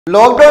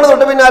Lockdown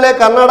തൊട്ട് പിന്നാലെ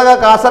കർണാടക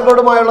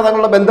കാസർഗോഡുമായുള്ള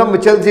തങ്ങളുടെ ബന്ധം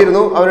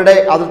വിച്ഛേദിച്ചിരുന്നു. അവരുടെ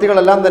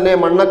അതിർത്തികളെല്ലാം തന്നെ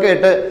മണ്ണൊക്കെ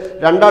ഇട്ട്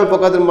രണ്ടാൾ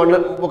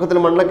പൊക്കത്തിൽ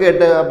മണ്ണൊക്കെ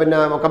ഇട്ട് പിന്നെ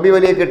കമ്പി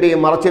വലിയെ കെട്ടി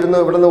മറച്ചിരുന്നു.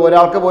 ഇവിടുന്ന്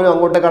ഒരാൾക്ക് പോലും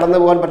അങ്ങോട്ട് കടന്നു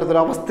പോകാൻ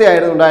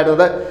പറ്റാത്തൊരവസ്ഥയായിരുന്നു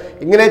ഉണ്ടായിരുന്നത്.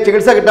 ഇങ്ങനെ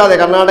ചികിത്സ കിട്ടാതെ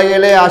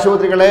കർണാടകയിലെ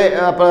ആശുപത്രികളെ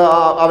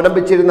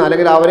അവലംബിച്ചിരുന്ന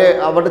അല്ലെങ്കിൽ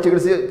അവരുടെ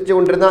ചികിത്സിച്ചു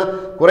കൊണ്ടിരുന്ന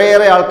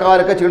കുറേയേറെ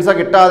ആൾക്കാർക്ക് ചികിത്സ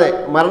കിട്ടാതെ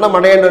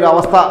മരണമടയേണ്ട ഒരു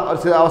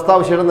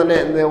അവസ്ഥാവിശേഷം തന്നെ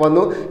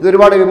വന്നു.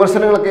 ഇതൊരുപാട്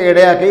വിമർശനങ്ങളൊക്കെ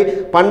ഇടയാക്കി.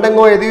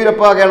 പണ്ടെങ്ങോ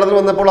യെദ്യൂരപ്പ കേരളത്തിൽ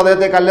വന്നപ്പോൾ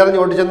അദ്ദേഹത്തെ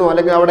കല്ലെറിഞ്ഞ് ഓടിച്ചെന്നു,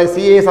 അല്ലെങ്കിൽ അവിടെ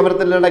CA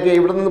സമരത്തിലിടയ്ക്ക്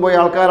ഇവിടെ നിന്ന് പോയ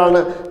ആൾക്കാരാണ്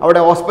അവിടെ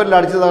ഹോസ്പിറ്റലിൽ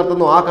അടിച്ചു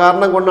തകർത്തുന്നു, ആ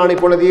കാരണം കൊണ്ടാണ്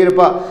ഇപ്പോൾ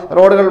യെദ്യൂരപ്പ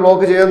റോഡുകൾ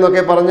ബ്ലോക്ക്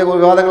ചെയ്തെന്നൊക്കെ പറഞ്ഞ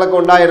വിവാദങ്ങളൊക്കെ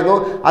ഉണ്ടായിരുന്നു.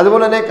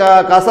 അതുപോലെ തന്നെ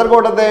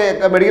കാസർഗോഡത്തെ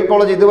മെഡിക്കൽ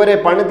കോളേജ് ഇതുവരെ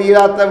പണി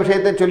തീരാത്ത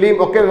വിഷയത്തെ ചൊല്ലിയും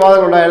ഒക്കെ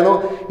വിവാദങ്ങളുണ്ടായിരുന്നു.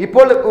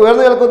 ഇപ്പോൾ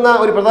ഉയർന്നു നിൽക്കുന്ന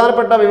ഒരു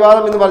പ്രധാനപ്പെട്ട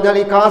വിവാദം എന്ന് പറഞ്ഞാൽ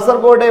ഈ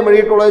കാസർഗോഡ്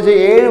മെഡിക്കൽ കോളേജ്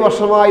 7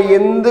 വർഷമായി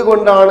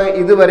എന്തുകൊണ്ടാണ്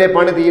ഇതുവരെ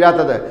പണി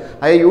തീരാത്തത്?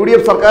 അത്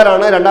UDF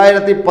സർക്കാരാണ്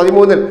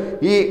 2013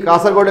 ഈ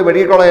കാസർഗോഡ്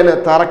മെഡിക്കൽ കോളേജിന്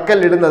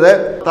തറക്കല്ലിടുന്നത്.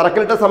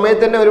 തറക്കല്ലിട്ട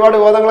സമയത്ത് തന്നെ ഒരുപാട്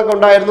വിവാദങ്ങളൊക്കെ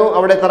ഉണ്ടായിരുന്നു.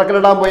 അവിടെ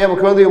തറക്കല്ലിടാൻ പോയ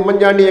മുഖ്യമന്ത്രി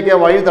ഉമ്മൻചാണ്ടിയൊക്കെ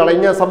വഴി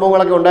തടഞ്ഞ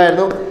സംഭവങ്ങളൊക്കെ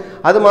ഉണ്ടായിരുന്നു.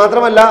 അത്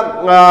മാത്രമല്ല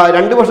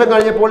 2 വർഷം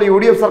കഴിഞ്ഞപ്പോൾ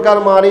UDF സർക്കാർ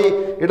മാറി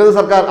ഇടത്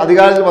സർക്കാർ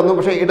അധികാരത്തിൽ വന്നു.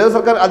 പക്ഷേ ഇടത്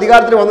സർക്കാർ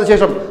അധികാരത്തിൽ വന്ന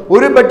ശേഷം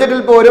ഒരു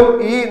ബഡ്ജറ്റിൽ പോലും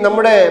ഈ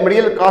നമ്മുടെ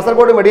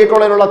കാസർഗോഡ് മെഡിക്കൽ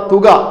കോളേജിനുള്ള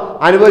തുക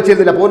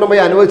അനുവദിച്ചിരുന്നില്ല,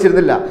 പൂർണ്ണമായി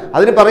അനുവദിച്ചിരുന്നില്ല.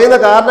 അതിന് പറയുന്ന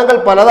കാരണങ്ങൾ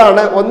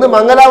പലതാണ്. ഒന്ന്,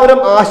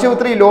 മംഗലാപുരം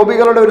ആശുപത്രി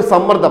ലോബികളുടെ ഒരു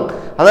സമ്മർദ്ദം.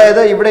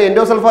 അതായത് ഇവിടെ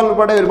എൻഡോസൾഫാൻ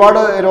ഉൾപ്പെടെ ഒരുപാട്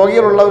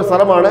രോഗികളുള്ള ഒരു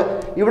സ്ഥലമാണ്.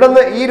 ഇവിടെ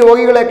നിന്ന് ഈ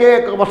രോഗികളെയൊക്കെ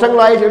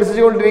വർഷങ്ങളായി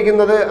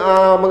ചികിത്സിച്ചുകൊണ്ടിരിക്കുന്നത്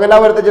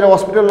മംഗലാപുരത്തെ ചില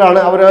ഹോസ്പിറ്റലിലാണ്.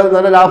 അവർ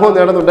നല്ല ലാഭം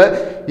നേടുന്നുണ്ട്.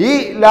 ഈ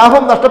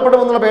ലാഭം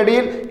നഷ്ടപ്പെടുമെന്നുള്ള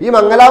പേടിയിൽ ഈ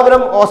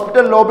മംഗലാപുരം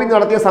ഹോസ്പിറ്റൽ ലോബി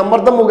നടത്തിയ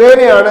സമ്മർദ്ദം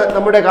മുഖേനയാണ്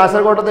നമ്മുടെ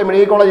കാസർഗോഡത്തെ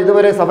മെഡിക്കൽ കോളേജ്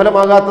ഇതുവരെ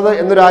സഫലമാകാത്തത്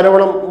എന്നൊരു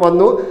ആരോപണം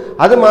വന്നു.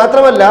 അത്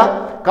മാത്രമല്ല,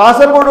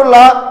 കാസർഗോഡുള്ള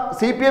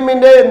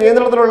CPM-ന്റെ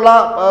നിയന്ത്രണത്തിലുള്ള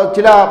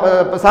ചില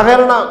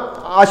സഹകരണ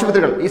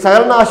ആശുപത്രികൾ, ഈ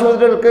സഹകരണ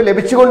ആശുപത്രികൾക്ക്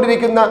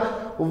ലഭിച്ചുകൊണ്ടിരിക്കുന്ന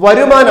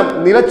വരുമാനം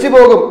നിലച്ചു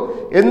പോകും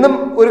എന്നും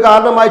ഒരു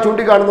കാരണമായി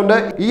ചൂണ്ടിക്കാണുന്നുണ്ട്.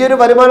 ഈ ഒരു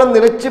വരുമാനം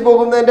നിലച്ചു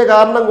പോകുന്നതിൻ്റെ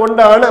കാരണം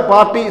കൊണ്ടാണ്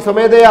പാർട്ടി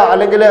സ്വമേധയാ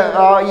അല്ലെങ്കിൽ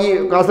ഈ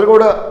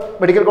കാസർഗോഡ്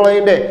മെഡിക്കൽ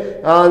കോളേജിൻ്റെ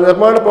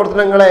നിർമ്മാണ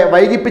പ്രവർത്തനങ്ങളെ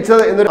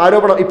വൈകിപ്പിച്ചത് എന്നൊരു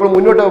ആരോപണം ഇപ്പോൾ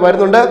മുന്നോട്ട്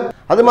വരുന്നുണ്ട്.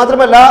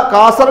 അതുമാത്രമല്ല,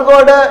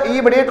 കാസർഗോഡ് ഈ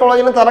മെഡിക്കൽ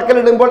കോളേജിന്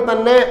തറക്കല്ലിടുമ്പോൾ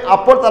തന്നെ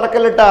അപ്പോൾ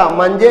തറക്കല്ലിട്ട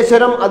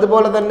മഞ്ചേശ്വരം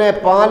അതുപോലെ തന്നെ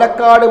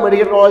പാലക്കാട്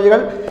മെഡിക്കൽ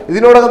കോളേജുകൾ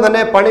ഇതിനോടകം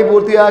തന്നെ പണി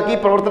പൂർത്തിയാക്കി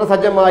പ്രവർത്തന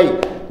സജ്ജമായി.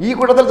 ഈ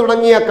കൂട്ടത്തിൽ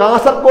തുടങ്ങിയ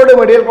കാസർഗോഡ്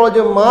മെഡിക്കൽ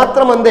കോളേജ്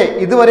മാത്രമെന്തേ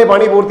ഇതുവരെ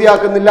പണി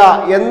പൂർത്തിയാക്കുന്നില്ല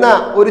എന്ന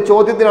ഒരു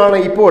ചോദ്യത്തിനാണ്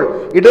ഇപ്പോൾ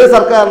ഇടത്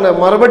സർക്കാരിന്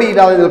മറുപടി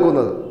ഇല്ലാതെ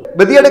നിൽക്കുന്നത്.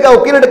 ബദിയടുക്ക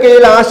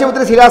ഉക്കിനടുക്കയിൽ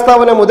ആശുപത്രി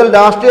ശിലാസ്ഥാപനം മുതൽ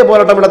രാഷ്ട്രീയ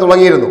പോരാട്ടം ഇവിടെ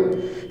തുടങ്ങിയിരുന്നു.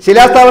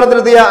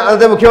 ശിലാസ്ഥാപനത്തിനെത്തിയ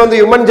അന്നത്തെ മുഖ്യമന്ത്രി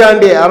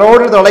ഉമ്മൻചാണ്ടിയെ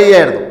റോഡിൽ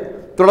തടയുകയായിരുന്നു.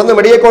 തുടർന്ന്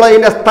മെഡിക്കൽ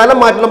കോളേജിന്റെ സ്ഥലം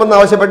മാറ്റണമെന്ന്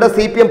ആവശ്യപ്പെട്ട്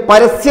CPM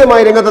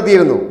പരസ്യമായി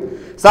രംഗത്തെത്തിയിരുന്നു.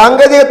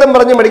 സാങ്കേതികത്വം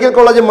പറഞ്ഞ് മെഡിക്കൽ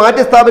കോളേജ്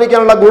മാറ്റി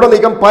സ്ഥാപിക്കാനുള്ള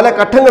ഗൂഢനീക്കം പല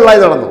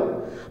ഘട്ടങ്ങളിലായി നടന്നു.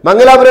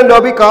 Mangalapuram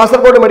lobby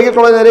Kasaragod medical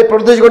കോളേജിനെതിരെ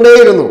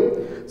പ്രവർത്തിച്ചുകൊണ്ടേയിരുന്നു.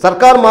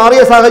 സർക്കാർ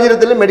മാറിയ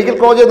സാഹചര്യത്തിൽ മെഡിക്കൽ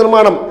കോളേജ്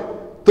നിർമ്മാണം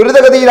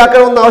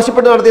ത്വരിതഗതിയിലാക്കണമെന്ന്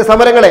ആവശ്യപ്പെട്ട് നടത്തിയ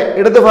സമരങ്ങളെ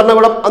ഇടത്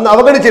ഭരണകൂടം അന്ന്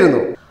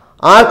അവഗണിച്ചിരുന്നു.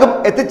 ആർക്കും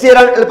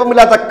എത്തിച്ചേരാൻ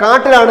എളുപ്പമില്ലാത്ത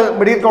കാട്ടിലാണ്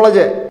മെഡിക്കൽ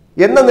കോളേജ്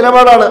എന്ന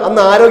നിലപാടാണ്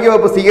അന്ന്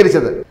ആരോഗ്യവകുപ്പ്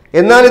സ്വീകരിച്ചത്.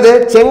 എന്നാൽ ഇത്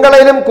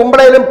ചെങ്കളയിലും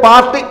കുമ്പളയിലും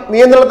പാർട്ടി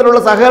നിയന്ത്രണത്തിലുള്ള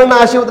സഹകരണ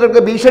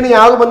ആശുപത്രികൾക്ക്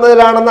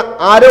ഭീഷണിയാകുമെന്നതിലാണെന്ന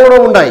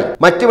ആരോപണവും ഉണ്ടായി.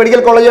 മറ്റ്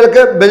മെഡിക്കൽ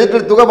കോളേജുകൾക്ക്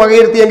ബജറ്റിൽ തുക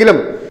വകയിരുത്തിയെങ്കിലും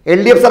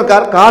LDF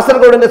സർക്കാർ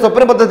കാസർഗോഡിന്റെ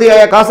സ്വപ്ന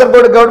പദ്ധതിയായ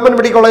കാസർഗോഡ് ഗവൺമെന്റ്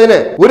മെഡിക്കൽ കോളേജിന്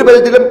ഒരു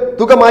ബജറ്റിലും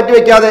തുക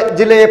മാറ്റിവെക്കാതെ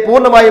ജില്ലയെ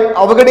പൂർണ്ണമായും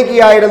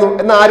അവഗണിക്കുകയായിരുന്നു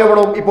എന്ന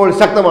ആരോപണവും ഇപ്പോൾ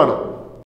ശക്തമാണ്.